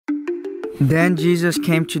Then Jesus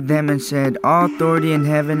came to them and said, "All authority in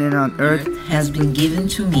heaven and on earth has been given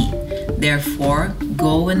to me. Therefore,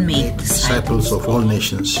 go and make disciples of all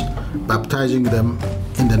nations, baptizing them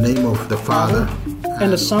in the name of the Father,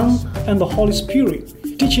 and the Son, and the Holy Spirit,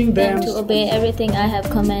 teaching them to obey everything I have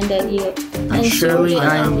commanded you. And surely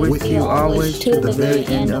I am with you always to the very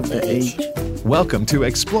end of the age." Welcome to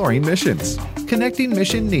Exploring Missions, connecting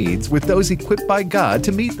mission needs with those equipped by God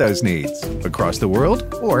to meet those needs, across the world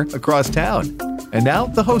or across town. And now,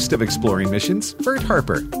 the host of Exploring Missions, Bert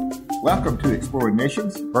Harper. Welcome to Exploring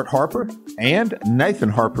Missions. Bert Harper and Nathan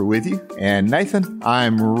Harper with you. And Nathan,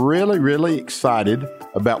 I'm really excited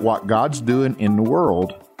about what God's doing in the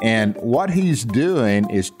world. And what He's doing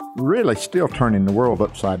is really still turning the world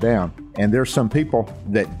upside down. And there's some people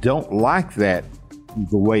that don't like that,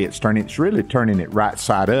 the way it's turning. It's really turning it right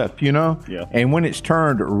side up, you know? Yeah. And when it's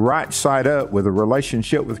turned right side up with a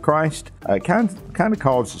relationship with Christ, it kind of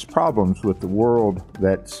causes problems with the world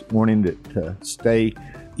that's wanting to stay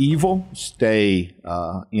evil, stay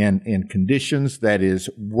in conditions that is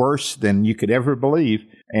worse than you could ever believe.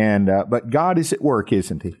 And but God is at work,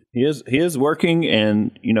 isn't He? He is working,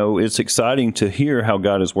 and it's exciting to hear how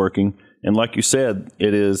God is working. And like you said,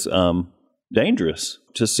 it is dangerous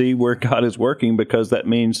to see where God is working, because that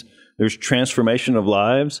means there's transformation of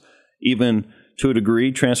lives, even to a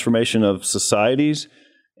degree, transformation of societies.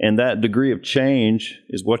 And that degree of change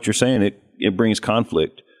is what you're saying. It brings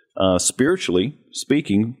conflict. Spiritually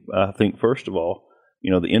speaking, I think, first of all,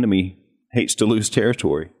 the enemy hates to lose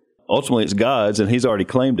territory. Ultimately, it's God's, and He's already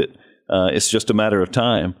claimed it. It's just a matter of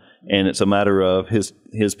time, and it's a matter of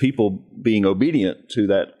His people being obedient to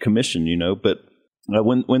that commission, But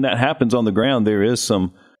when that happens on the ground, there is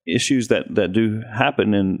some issues that do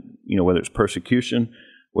happen, and whether it's persecution,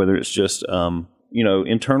 whether it's just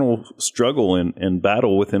internal struggle and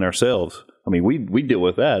battle within ourselves. I mean, we deal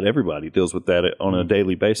with that. Everybody deals with that on a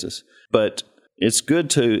daily basis. But it's good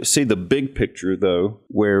to see the big picture, though,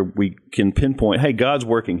 where we can pinpoint, hey, God's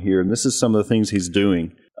working here, and this is some of the things He's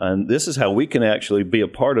doing. And this is how we can actually be a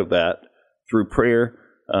part of that through prayer,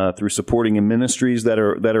 through supporting in ministries that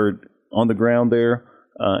are on the ground there,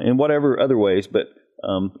 in whatever other ways. But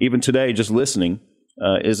even today, just listening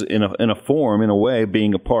is in a way,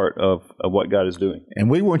 being a part of what God is doing. And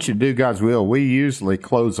we want you to do God's will. We usually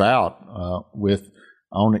close out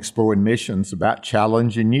on Exploring Missions about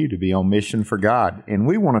challenging you to be on mission for God. And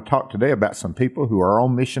we want to talk today about some people who are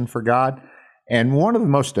on mission for God. And one of the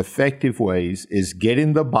most effective ways is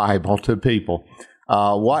getting the Bible to people.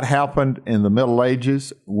 What happened in the Middle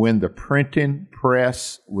Ages when the printing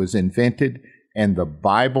press was invented and the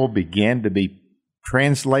Bible began to be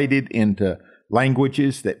translated into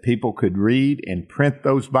languages that people could read and print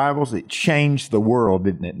those Bibles, it changed the world,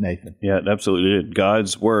 didn't it, Nathan? Yeah, it absolutely did.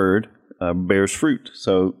 God's Word bears fruit.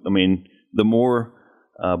 So, I mean, the more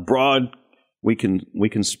broad we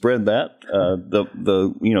can spread that,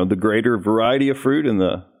 the greater variety of fruit and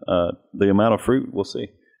the amount of fruit we'll see.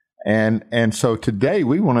 And so today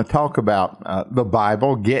we want to talk about the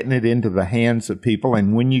Bible, getting it into the hands of people.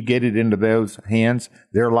 And when you get it into those hands,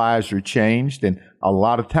 their lives are changed. And a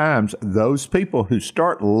lot of times those people who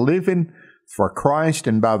start living for Christ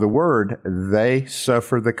and by the Word, they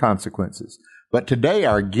suffer the consequences. But today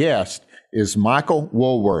our guest is Michael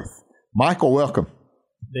Woolworth. Michael, welcome.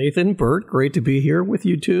 Nathan, Bert, great to be here with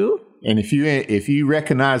you too. And if you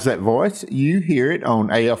recognize that voice, you hear it on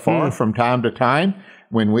AFR from time to time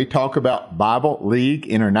when we talk about Bible League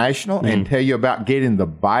International and tell you about getting the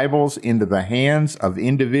Bibles into the hands of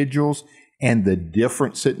individuals and the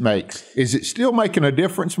difference it makes. Is it still making a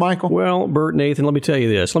difference, Michael? Well, Bert, Nathan, let me tell you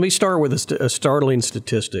this. Let me start with a startling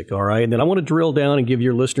statistic, all right? And then I want to drill down and give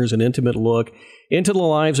your listeners an intimate look into the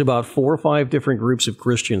lives of about 4 or 5 different groups of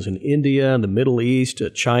Christians in India, in the Middle East,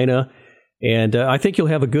 China. And I think you'll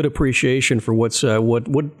have a good appreciation for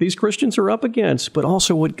what these Christians are up against, but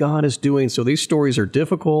also what God is doing. So these stories are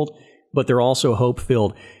difficult, but they're also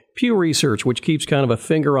hope-filled. Pew Research, which keeps kind of a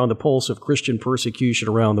finger on the pulse of Christian persecution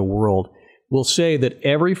around the world, will say that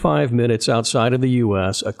every 5 minutes outside of the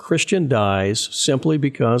U.S., a Christian dies simply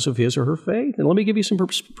because of his or her faith. And let me give you some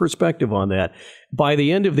perspective on that. By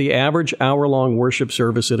the end of the average hour-long worship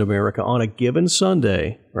service in America on a given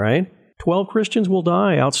Sunday, right, 12 Christians will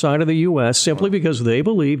die outside of the U.S. simply because they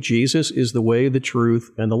believe Jesus is the way, the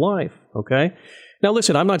truth, and the life, okay? Now,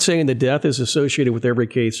 listen, I'm not saying that death is associated with every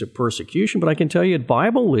case of persecution, but I can tell you at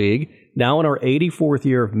Bible League, now in our 84th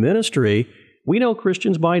year of ministry, we know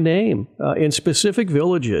Christians by name in specific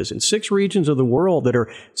villages in 6 regions of the world that are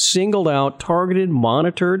singled out, targeted,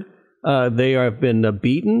 monitored. They have been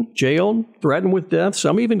beaten, jailed, threatened with death,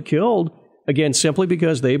 some even killed Again, simply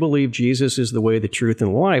because they believe Jesus is the way, the truth,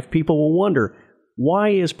 and life, people will wonder, why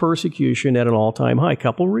is persecution at an all-time high? A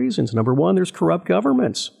couple of reasons. Number one, there's corrupt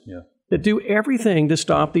governments that do everything to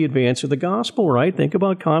stop the advance of the gospel, right? Think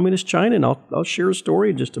about communist China, and I'll share a story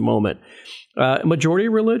in just a moment. Majority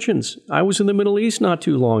of religions. I was in the Middle East not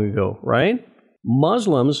too long ago, right?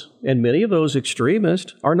 Muslims and many of those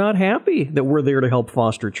extremists are not happy that we're there to help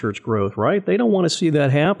foster church growth, right? They don't want to see that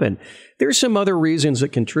happen. There's some other reasons that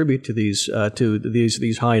contribute to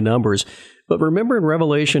these high numbers. But remember in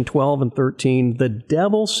Revelation 12 and 13, the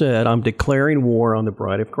devil said, I'm declaring war on the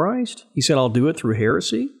bride of Christ. He said, I'll do it through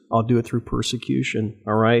heresy. I'll do it through persecution,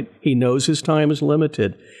 all right? He knows his time is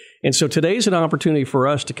limited. And so today's an opportunity for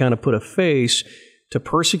us to kind of put a face to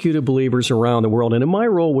persecuted believers around the world. And in my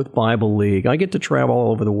role with Bible League, I get to travel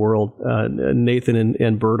all over the world, Nathan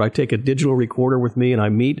and Bert. I take a digital recorder with me, and I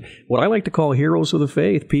meet what I like to call heroes of the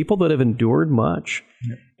faith, people that have endured much.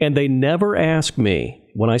 Yep. And they never ask me,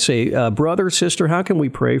 when I say, brother, sister, how can we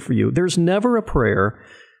pray for you? There's never a prayer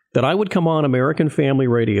that I would come on American Family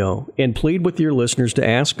Radio and plead with your listeners to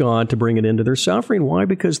ask God to bring an end to their suffering. Why?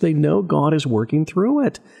 Because they know God is working through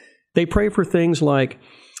it. They pray for things like,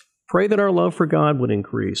 pray that our love for God would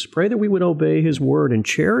increase. Pray that we would obey His word and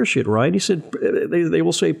cherish it, right? He said, they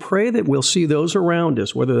will say, pray that we'll see those around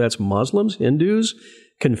us, whether that's Muslims, Hindus,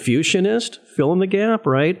 Confucianists, fill in the gap,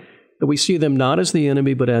 right? That we see them not as the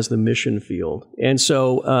enemy, but as the mission field. And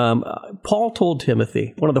so Paul told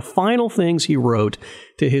Timothy, one of the final things he wrote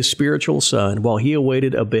to his spiritual son while he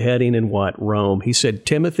awaited a beheading in Rome, he said,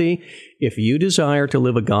 Timothy, if you desire to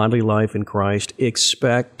live a godly life in Christ,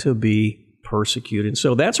 expect to be persecuted.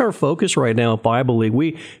 So that's our focus right now at Bible League.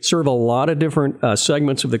 We serve a lot of different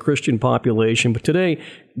segments of the Christian population, but today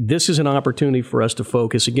this is an opportunity for us to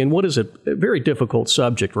focus. Again, what is a very difficult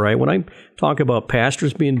subject, right? When I talk about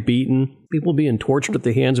pastors being beaten, people being tortured at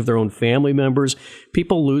the hands of their own family members,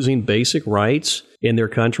 people losing basic rights in their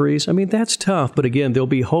countries, I mean, that's tough. But again, there'll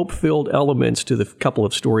be hope-filled elements to the couple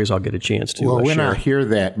of stories I'll get a chance to Well, when share. I hear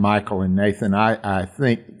that, Michael and Nathan, I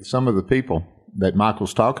think some of the people that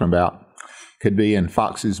Michael's talking about could be in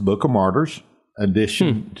Fox's Book of Martyrs.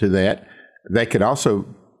 Addition to that, they could also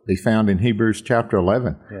be found in Hebrews chapter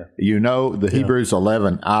 11. Yeah. You know, the Hebrews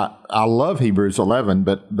 11, I love Hebrews 11,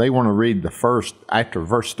 but they want to read the first, after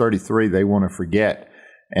verse 33, they want to forget.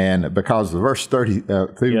 And because the verse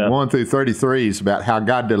 1 through 33 is about how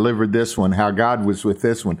God delivered this one, how God was with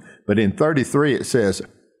this one. But in 33, it says,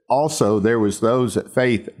 also there was those at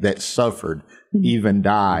faith that suffered, even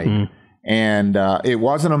died. And it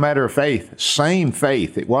wasn't a matter of faith, same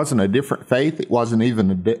faith. It wasn't a different faith. It wasn't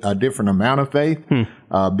even a different amount of faith.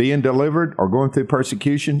 Being delivered or going through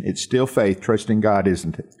persecution, it's still faith, trusting God,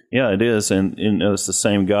 isn't it? Yeah, it is. And it's the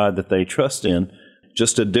same God that they trust in,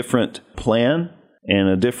 just a different plan and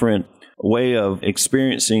a different way of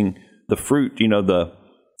experiencing the fruit. You know,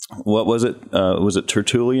 what was it? Was it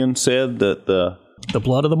Tertullian said that the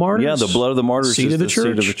blood of the martyrs? Yeah, the blood of the martyrs seed is of the the church.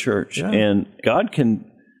 seed of the church. Yeah. And God can...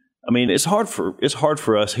 I mean, it's hard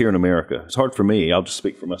for us here in America. It's hard for me. I'll just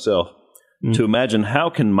speak for myself to imagine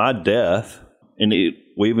how can my death, and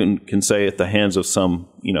we even can say at the hands of some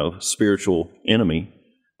spiritual enemy,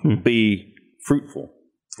 be fruitful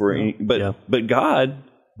for any. But God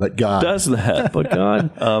does that. But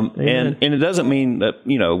God, and it doesn't mean that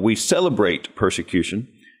we celebrate persecution.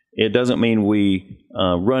 It doesn't mean we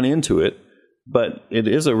run into it, but it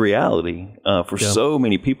is a reality for so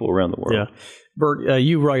many people around the world. Yeah. Bert,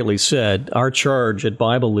 you rightly said, our charge at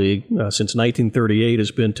Bible League since 1938 has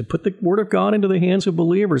been to put the Word of God into the hands of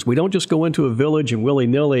believers. We don't just go into a village and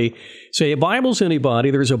willy-nilly say, a Bible's anybody.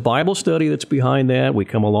 There's a Bible study that's behind that. We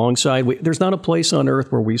come alongside. There's not a place on earth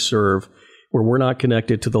where we serve where we're not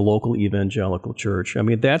connected to the local evangelical church. I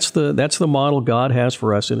mean, that's the model God has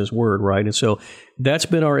for us in His Word, right? And so that's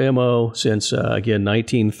been our MO since, again,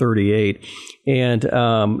 1938. And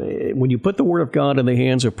when you put the Word of God in the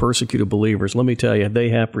hands of persecuted believers, let me tell you, they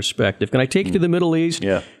have perspective. Can I take you to the Middle East?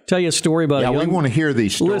 Yeah. Tell you a story about we want to hear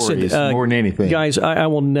these stories more than anything. Guys, I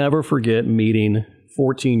will never forget meeting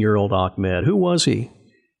 14-year-old Ahmed. Who was he?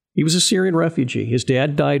 He was a Syrian refugee. His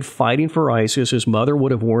dad died fighting for ISIS. His mother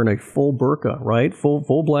would have worn a full burqa, right?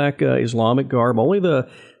 Full black Islamic garb, only the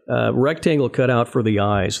rectangle cut out for the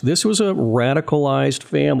eyes. This was a radicalized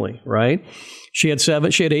family, right? She had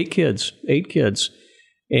 8 kids.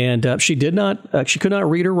 And she could not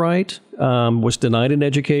read or write, was denied an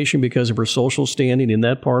education because of her social standing in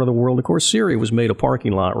that part of the world. Of course, Syria was made a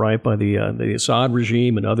parking lot, right, by the Assad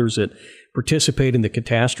regime and others that participate in the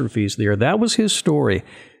catastrophes there. That was his story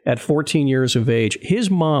at 14 years of age. His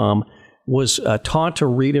mom was taught to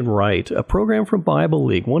read and write, a program from Bible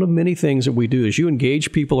League. One of many things that we do is you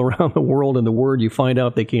engage people around the world in the Word, you find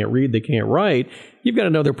out they can't read, they can't write, you've got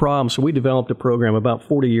another problem. So we developed a program about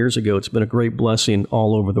 40 years ago. It's been a great blessing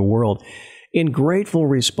all over the world. In grateful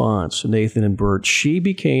response, Nathan and Bert, she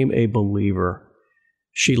became a believer.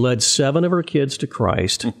 She led 7 of her kids to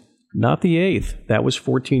Christ, not the 8th. That was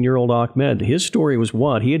 14-year-old Ahmed. His story was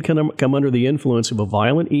what? He had come under the influence of a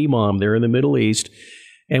violent imam there in the Middle East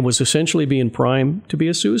and was essentially being primed to be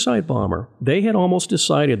a suicide bomber. They had almost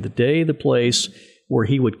decided the day, the place where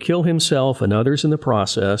he would kill himself and others in the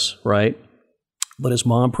process, right? But his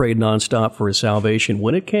mom prayed nonstop for his salvation.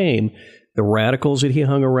 When it came, the radicals that he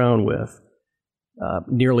hung around with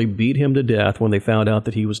nearly beat him to death when they found out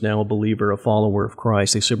that he was now a believer, a follower of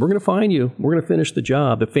Christ. They said, we're going to find you. We're going to finish the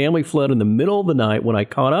job. The family fled in the middle of the night. When I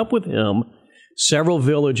caught up with him, several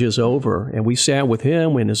villages over, and we sat with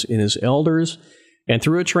him and his elders, and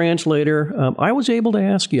through a translator, I was able to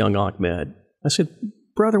ask young Ahmed, I said,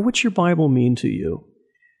 brother, what's your Bible mean to you?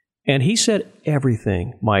 And he said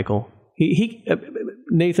everything, Michael.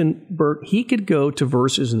 Nathan, Bert, he could go to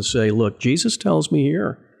verses and say, look, Jesus tells me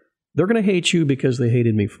here, they're going to hate you because they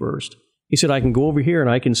hated me first. He said, I can go over here and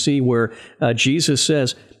I can see where Jesus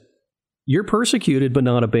says, you're persecuted but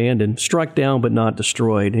not abandoned, struck down but not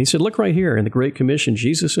destroyed. And he said, look right here in the Great Commission,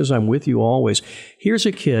 Jesus says, I'm with you always. Here's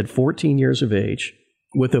a kid, 14 years of age,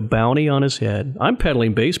 with a bounty on his head. I'm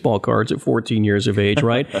peddling baseball cards at 14 years of age,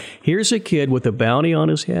 right? Here's a kid with a bounty on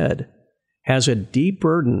his head, has a deep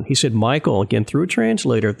burden. He said, Michael, again, through a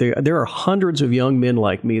translator, there are hundreds of young men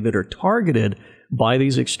like me that are targeted by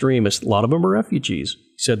these extremists. A lot of them are refugees.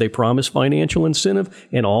 He said they promise financial incentive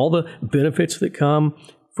and all the benefits that come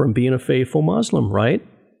from being a faithful Muslim, right?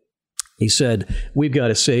 He said, we've got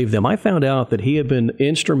to save them. I found out that he had been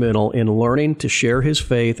instrumental in learning to share his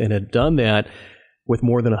faith and had done that with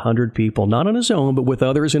more than 100 people, not on his own, but with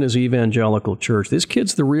others in his evangelical church. This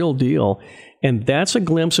kid's the real deal. And that's a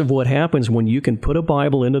glimpse of what happens when you can put a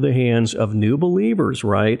Bible into the hands of new believers,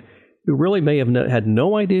 right, who really may have had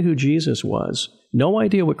no idea who Jesus was, no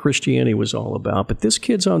idea what Christianity was all about. But this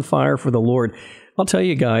kid's on fire for the Lord. I'll tell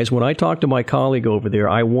you guys, when I talked to my colleague over there,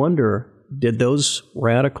 I wonder, did those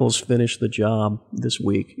radicals finish the job this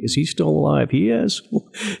week? Is he still alive? He is.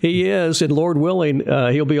 He is. And Lord willing,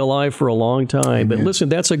 he'll be alive for a long time. Amen. But listen,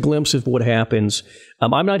 that's a glimpse of what happens.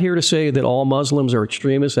 I'm not here to say that all Muslims are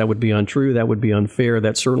extremists. That would be untrue. That would be unfair.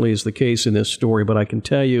 That certainly is the case in this story. But I can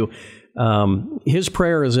tell you, his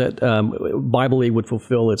prayer is that Bible League would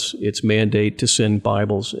fulfill its mandate to send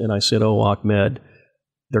Bibles. And I said, oh, Ahmed,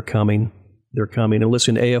 they're coming. They're coming. And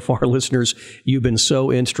listen, AFR listeners, you've been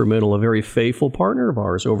so instrumental, a very faithful partner of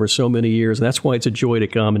ours over so many years. And that's why it's a joy to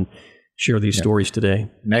come and share these stories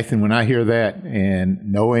today. Nathan, when I hear that and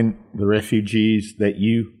knowing the refugees that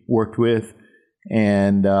you worked with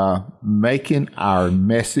and making our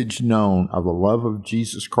message known of the love of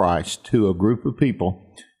Jesus Christ to a group of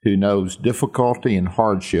people who knows difficulty and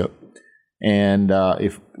hardship, and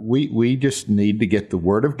if we just need to get the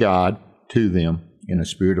Word of God to them in a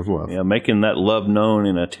spirit of love. Yeah, making that love known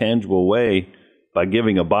in a tangible way by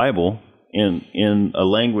giving a Bible in a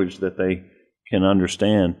language that they can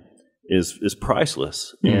understand is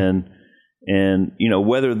priceless. Mm. And you know,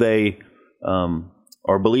 whether they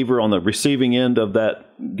are a believer on the receiving end of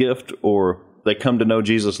that gift or they come to know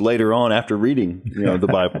Jesus later on after reading, the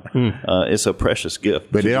Bible, it's a precious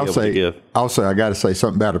gift. But also, I got to say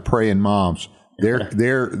something about the praying moms.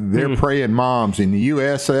 They're praying moms in the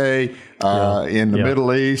USA, in the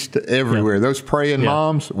Middle East, everywhere. Those praying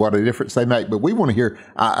moms, what a difference they make. But we want to hear,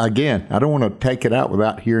 again, I don't want to take it out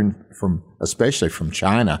without hearing especially from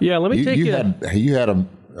China. Yeah, let me take it. You had a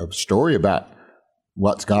story about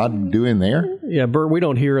what's God doing there? Yeah, Bert, we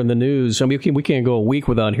don't hear in the news. I mean, we can't go a week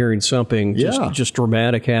without hearing something just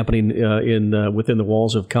dramatic happening within the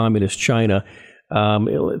walls of communist China.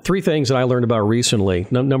 3 things that I learned about recently.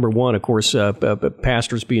 Number one, of course,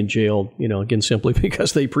 pastors being jailed, again, simply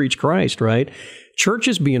because they preach Christ, right?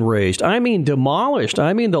 Churches being razed. I mean, demolished.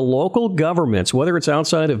 I mean, the local governments, whether it's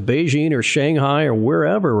outside of Beijing or Shanghai or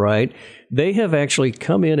wherever, right? They have actually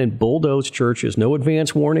come in and bulldozed churches. No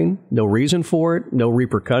advance warning, no reason for it, no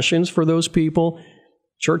repercussions for those people.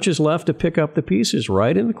 Churches left to pick up the pieces,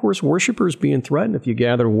 right? And of course, worshipers being threatened. If you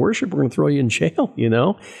gather and worship, we're going to throw you in jail,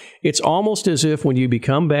 It's almost as if when you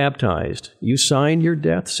become baptized, you sign your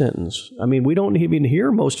death sentence. I mean, we don't even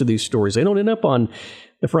hear most of these stories. They don't end up on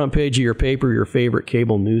the front page of your paper, your favorite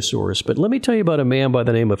cable news source. But let me tell you about a man by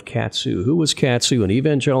the name of Katsu. Who was Katsu? An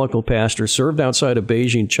evangelical pastor, served outside of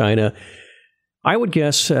Beijing, China, I would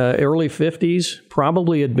guess early 50s,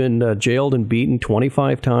 probably had been jailed and beaten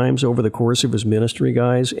 25 times over the course of his ministry,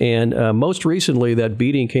 guys. And most recently, that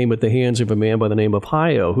beating came at the hands of a man by the name of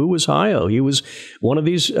Hayo. Who was Hayo? He was one of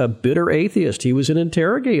these bitter atheists. He was an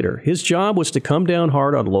interrogator. His job was to come down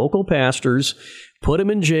hard on local pastors, put him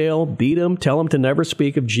in jail, beat him, tell him to never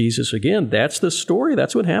speak of Jesus again. That's the story.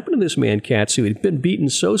 That's what happened to this man, Katsu. He'd been beaten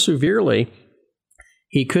so severely,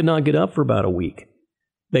 he could not get up for about a week.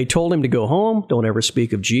 They told him to go home, don't ever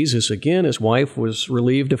speak of Jesus again. His wife was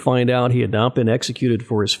relieved to find out he had not been executed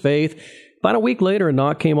for his faith. About a week later, a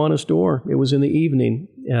knock came on his door. It was in the evening.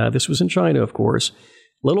 This was in China, of course.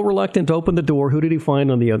 Little reluctant to open the door. Who did he find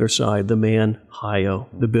on the other side? The man, Hayo,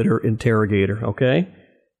 the bitter interrogator, okay?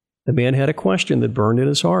 The man had a question that burned in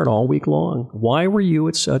his heart all week long. Why were you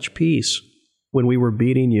at such peace when we were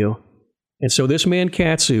beating you? And so this man,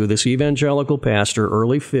 Katsu, this evangelical pastor,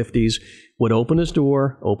 early 50s, would open his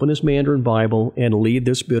door, open his Mandarin Bible, and lead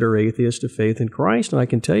this bitter atheist to faith in Christ. And I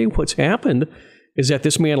can tell you what's happened is that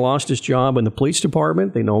this man lost his job in the police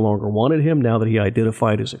department. They no longer wanted him now that he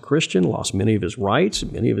identified as a Christian, lost many of his rights,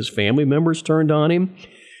 many of his family members turned on him.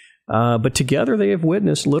 But together they have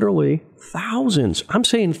witnessed literally thousands, I'm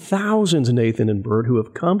saying thousands, Nathan and Bert, who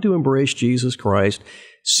have come to embrace Jesus Christ,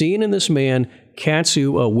 seeing in this man,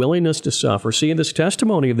 Katsu, a willingness to suffer, seeing this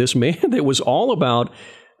testimony of this man that was all about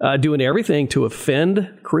doing everything to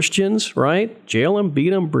offend Christians, right? Jail them, beat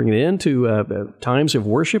them, bring it into times of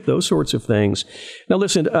worship, those sorts of things. Now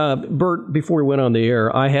listen, Bert, before we went on the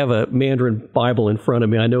air, I have a Mandarin Bible in front of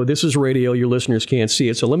me. I know this is radio, your listeners can't see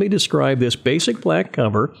it, so let me describe this basic black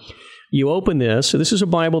cover. You open this, so this is a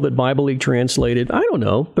Bible that Bible League translated,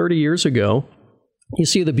 30 years ago. You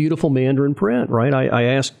see the beautiful Mandarin print, right? I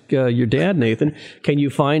asked your dad, Nathan, can you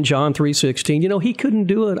find John 3:16? You know, he couldn't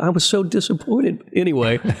do it. I was so disappointed.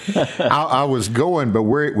 Anyway. I was going, but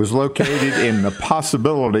where it was located and the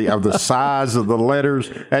possibility of the size of the letters,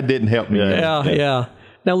 that didn't help me. Yeah.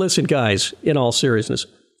 Now listen, guys, in all seriousness,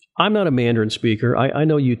 I'm not a Mandarin speaker. I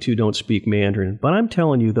know you two don't speak Mandarin, but I'm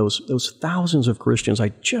telling you, those thousands of Christians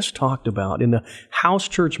I just talked about in the house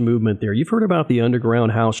church movement there, you've heard about the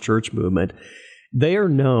underground house church movement. They are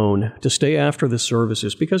known to stay after the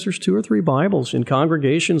services because there's 2 or 3 Bibles in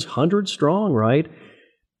congregations, 100 strong, right?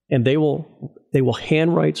 And they will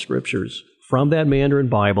handwrite scriptures from that Mandarin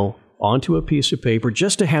Bible onto a piece of paper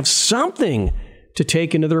just to have something to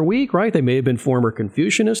take into their week, right? They may have been former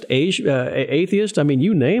Confucianist, atheist, I mean,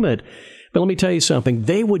 you name it. But let me tell you something.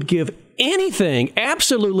 They would give anything,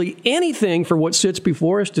 absolutely anything for what sits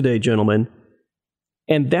before us today, gentlemen.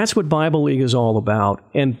 And that's what Bible League is all about.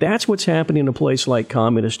 And that's what's happening in a place like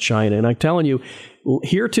communist China. And I'm telling you,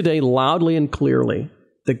 here today, loudly and clearly,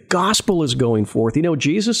 the gospel is going forth. You know,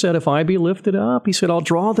 Jesus said, if I be lifted up, he said, I'll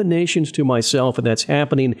draw the nations to myself. And that's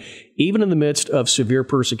happening even in the midst of severe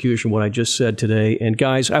persecution, what I just said today. And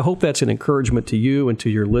guys, I hope that's an encouragement to you and to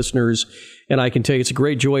your listeners. And I can tell you, it's a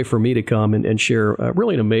great joy for me to come and share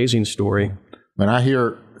really an amazing story. When I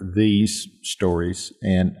hear these stories,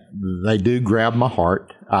 and they do grab my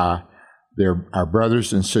heart. They're our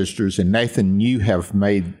brothers and sisters, and Nathan, you have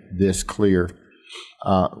made this clear.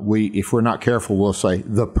 If we're not careful, we'll say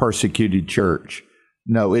the persecuted church.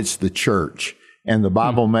 No, it's the church, and the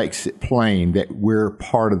Bible makes it plain that we're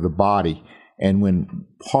part of the body, and when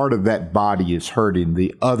part of that body is hurting,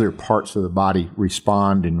 the other parts of the body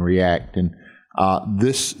respond and react, and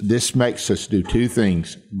this makes us do 2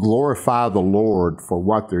 things: glorify the Lord for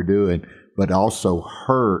what they're doing, but also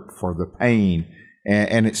hurt for the pain.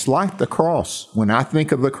 And it's like the cross. When I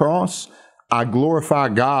think of the cross, I glorify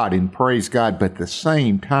God and praise God, but at the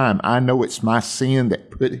same time, I know it's my sin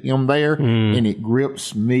that put him there, and it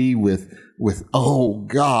grips me with oh,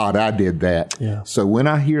 God, I did that. Yeah. So when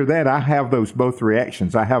I hear that, I have those both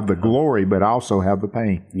reactions. I have the glory, but I also have the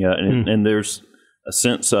pain. Yeah, and there's a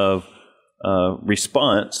sense of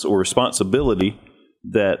response or responsibility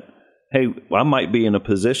that, hey, I might be in a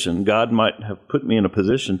position, God might have put me in a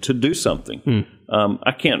position to do something.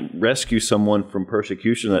 I can't rescue someone from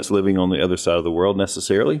persecution that's living on the other side of the world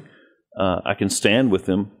necessarily. I can stand with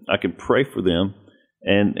them. I can pray for them.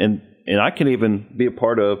 And I can even be a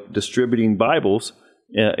part of distributing Bibles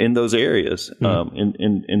in those areas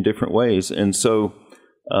in different ways. And so,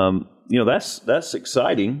 that's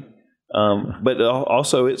exciting. But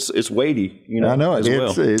also it's weighty, I know it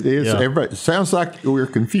is. Yeah. Everybody, it sounds like we're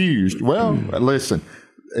confused. Well, listen,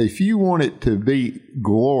 if you want it to be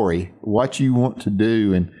glory, what you want to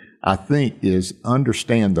do, and I think, is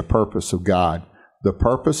understand the purpose of God. The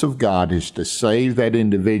purpose of God is to save that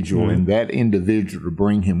individual and that individual to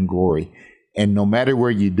bring him glory. And no matter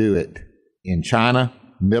where you do it, in China,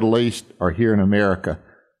 Middle East, or here in America,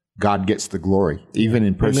 God gets the glory, even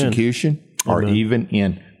in persecution or even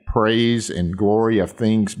in praise and glory of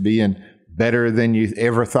things being better than you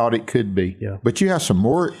ever thought it could be. Yeah. But you have some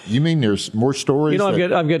more. You mean there's more stories?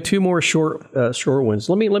 I've got two more short ones.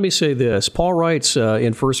 Let me say this. Paul writes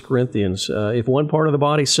in 1 Corinthians, if one part of the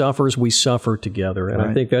body suffers, we suffer together. And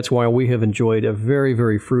I think that's why we have enjoyed a very,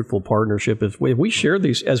 very fruitful partnership. As we share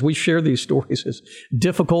these stories, as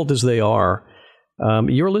difficult as they are,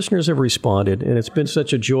 your listeners have responded, and it's been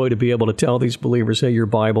such a joy to be able to tell these believers, hey, your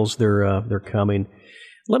Bibles, they're coming.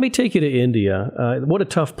 Let me take you to India. What a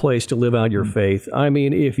tough place to live out your faith. I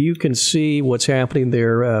mean, if you can see what's happening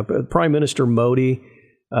there, Prime Minister Modi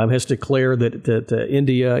has declared that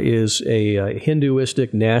India is a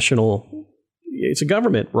Hinduistic national. It's a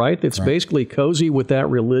government, right? It's basically cozy with that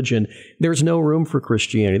religion. There's no room for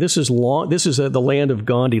Christianity. This is the land of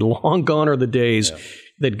Gandhi. Long gone are the days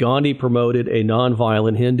that Gandhi promoted a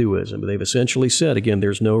nonviolent Hinduism. They've essentially said, again,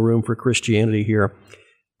 there's no room for Christianity here.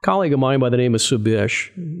 A colleague of mine by the name of Subish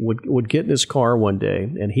would get in his car one day,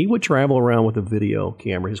 and he would travel around with a video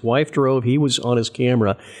camera. His wife drove, he was on his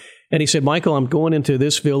camera, and he said, Michael, I'm going into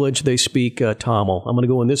this village, they speak Tamil. I'm going to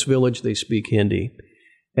go in this village, they speak Hindi.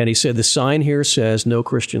 And he said, the sign here says no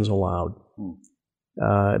Christians allowed.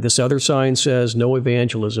 This other sign says no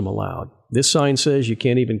evangelism allowed. This sign says you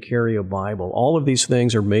can't even carry a Bible. All of these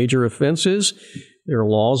things are major offenses. There are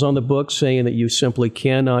laws on the books saying that you simply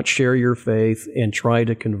cannot share your faith and try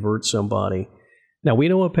to convert somebody. Now, we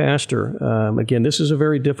know a pastor. Again, this is a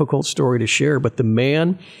very difficult story to share, but the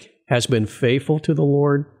man has been faithful to the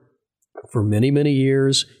Lord for many, many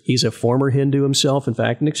years. He's a former Hindu himself, in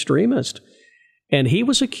fact, an extremist. And he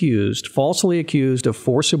was falsely accused of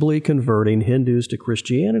forcibly converting Hindus to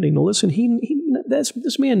Christianity. Now, listen,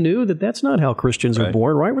 this man knew that that's not how Christians are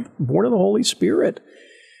born, right? We're born of the Holy Spirit.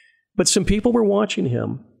 But some people were watching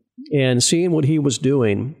him and seeing what he was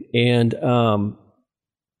doing, and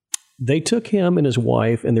they took him and his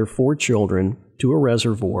wife and their 4 children to a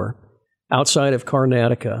reservoir outside of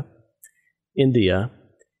Karnataka, India,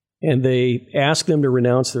 and they asked them to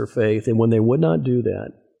renounce their faith, and when they would not do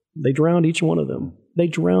that, they drowned each one of them. They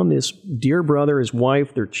drowned this dear brother, his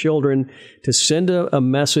wife, their children, to send a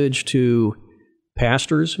message to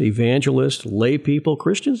pastors, evangelists, lay people,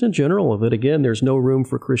 Christians in general, that again, there's no room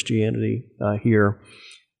for Christianity here.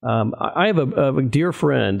 I have a dear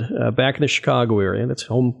friend back in the Chicago area, that's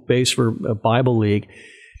home base for Bible League,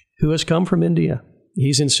 who has come from India.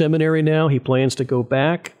 He's in seminary now. He plans to go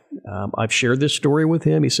back. I've shared this story with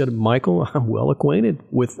him. He said, Michael, I'm well acquainted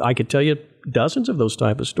with, I could tell you dozens of those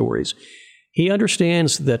type of stories. He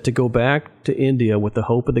understands that to go back to India with the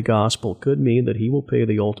hope of the gospel could mean that he will pay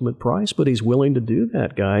the ultimate price, but he's willing to do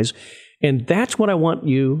that, guys. And that's what I want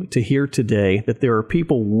you to hear today, that there are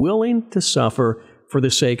people willing to suffer for the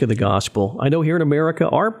sake of the gospel. I know here in America,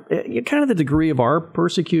 kind of the degree of our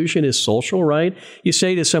persecution is social, right? You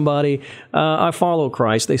say to somebody, I follow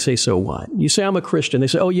Christ. They say, so what? You say, I'm a Christian. They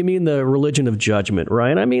say, oh, you mean the religion of judgment,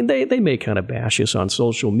 right? I mean, they may kind of bash us on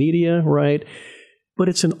social media, right? But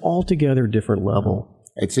it's an altogether different level.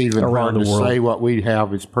 It's even hard to say what we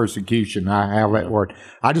have is persecution. I have that word.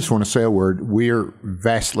 I just want to say a word. We're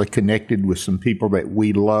vastly connected with some people that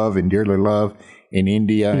we love and dearly love in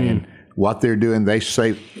India, and what they're doing, they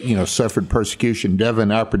say, suffered persecution.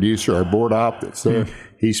 Devin, our producer, our board op that's there,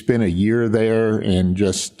 he spent a year there and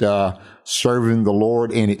just serving the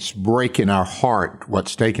Lord, and it's breaking our heart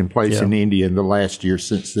what's taken place in India in the last year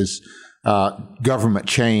since this government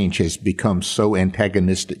change has become so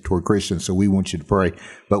antagonistic toward Christians. So we want you to pray.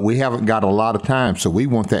 But we haven't got a lot of time, so we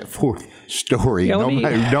want that fourth story. Don't we,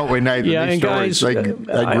 Nathan? Yeah, these and stories, guys,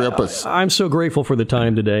 they grip us. I'm so grateful for the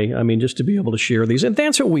time today. I mean, just to be able to share these. And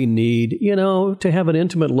that's what we need, to have an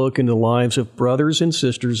intimate look into the lives of brothers and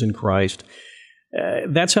sisters in Christ.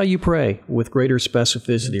 That's how you pray with greater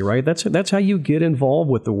specificity, right? That's how you get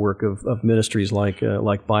involved with the work of ministries like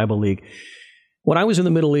Bible League. When I was in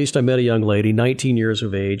the Middle East, I met a young lady, 19 years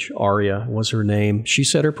of age. Arya was her name. She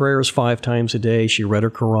said her prayers 5 times a day. She read her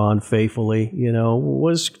Quran faithfully,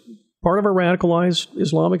 was part of a radicalized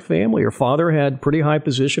Islamic family. Her father had pretty high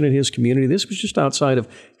position in his community. This was just outside of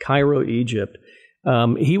Cairo, Egypt.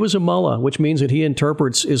 He was a mullah, which means that he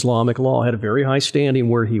interprets Islamic law, had a very high standing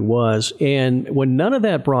where he was. And when none of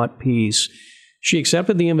that brought peace, she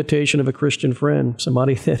accepted the invitation of a Christian friend,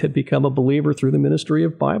 somebody that had become a believer through the ministry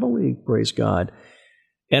of Bible League, praise God.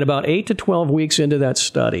 And about 8 to 12 weeks into that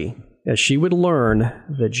study, as she would learn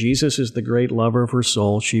that Jesus is the great lover of her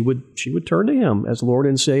soul, she would turn to him as Lord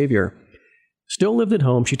and Savior. Still lived at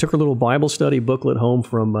home. She took her little Bible study booklet home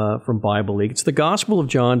from Bible League. It's the Gospel of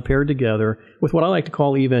John paired together with what I like to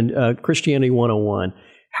call even Christianity 101.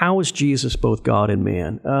 How is Jesus both God and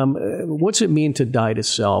man? What's it mean to die to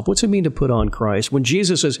self? What's it mean to put on Christ? When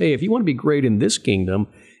Jesus says, hey, if you want to be great in this kingdom,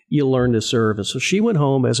 you learn to serve. And so she went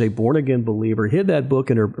home as a born-again believer, hid that book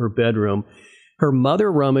in her bedroom. Her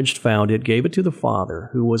mother rummaged, found it, gave it to the father,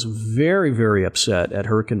 who was very, very upset at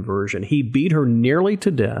her conversion. He beat her nearly to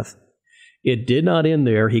death. It did not end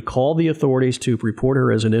there. He called the authorities to report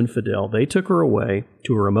her as an infidel. They took her away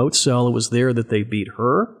to a remote cell. It was there that they beat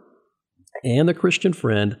her and the Christian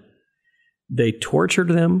friend. They tortured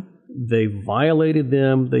them. They violated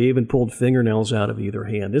them. They even pulled fingernails out of either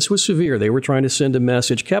hand. This was severe. They were trying to send a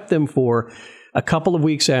message, kept them for a couple of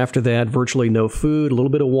weeks after that, virtually no food, a little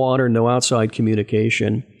bit of water, no outside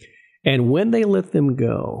communication. And when they let them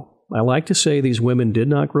go, I like to say these women did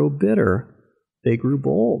not grow bitter. They grew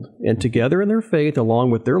bold, and together in their faith, along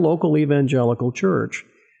with their local evangelical church,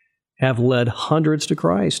 have led hundreds to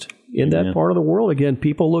Christ in that part of the world. Again,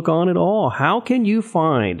 people look on in awe. How can you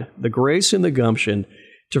find the grace and the gumption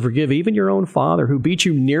to forgive even your own father who beat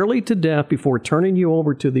you nearly to death before turning you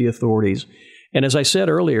over to the authorities? And as I said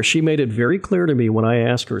earlier, she made it very clear to me when I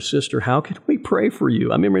asked her sister, how can we pray for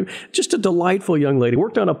you? I mean, just a delightful young lady,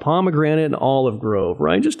 worked on a pomegranate and olive grove,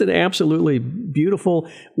 right? Just an absolutely beautiful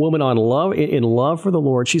woman in love for the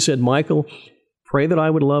Lord. She said, Michael, pray that I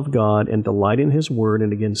would love God and delight in His Word,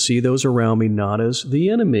 and again, see those around me not as the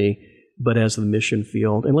enemy, but as the mission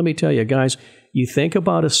field. And let me tell you, guys, you think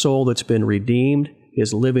about a soul that's been redeemed,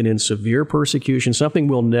 is living in severe persecution, something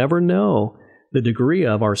we'll never know the degree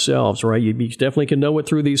of ourselves, right? You definitely can know it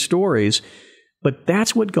through these stories, but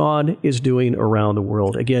that's what God is doing around the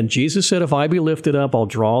world. Again, Jesus said, if I be lifted up, I'll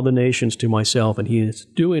draw the nations to myself, and He is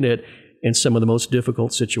doing it in some of the most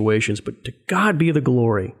difficult situations. But to God be the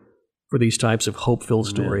glory for these types of hope-filled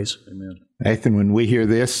stories. Amen. Nathan, when we hear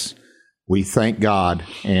this, we thank God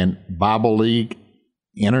and Bible League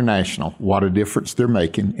International, what a difference they're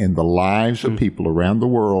making in the lives of people around the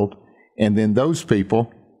world. And then those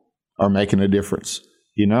people are making a difference.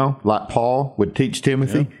 You know, like Paul would teach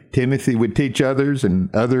Timothy, Timothy would teach others,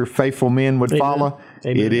 and other faithful men would follow.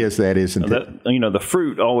 Amen. It is that, isn't it? You know, the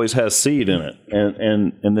fruit always has seed in it,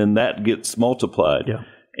 and then that gets multiplied. Yeah.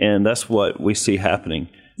 And that's what we see happening.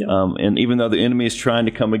 Yeah. And even though the enemy is trying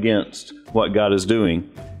to come against what God is doing,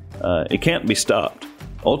 it can't be stopped.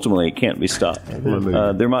 Ultimately, it can't be stopped.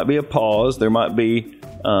 There might be a pause. There might be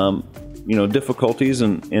difficulties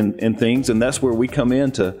and things, and that's where we come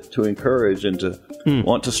in to encourage and to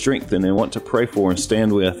want to strengthen and want to pray for and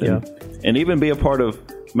stand with and even be a part of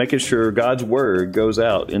making sure God's Word goes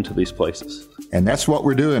out into these places. And that's what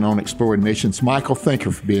we're doing on Exploring Missions. Michael, thank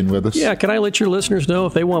you for being with us. Yeah, can I let your listeners know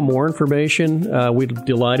if they want more information? We're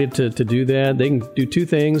delighted to do that. They can do two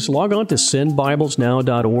things. Log on to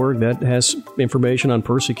sendbiblesnow.org. That has information on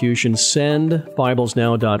persecution,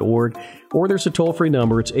 sendbiblesnow.org. Or there's a toll-free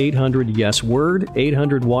number. It's 800-YES-WORD,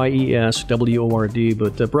 800-YES-WORD.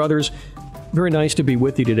 But brothers, very nice to be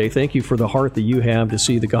with you today. Thank you for the heart that you have to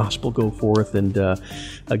see the gospel go forth. And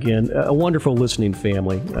again, a wonderful listening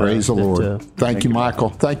family. Praise the Lord. Thank you, Michael.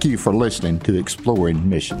 Thank you for listening to Exploring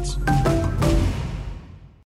Missions.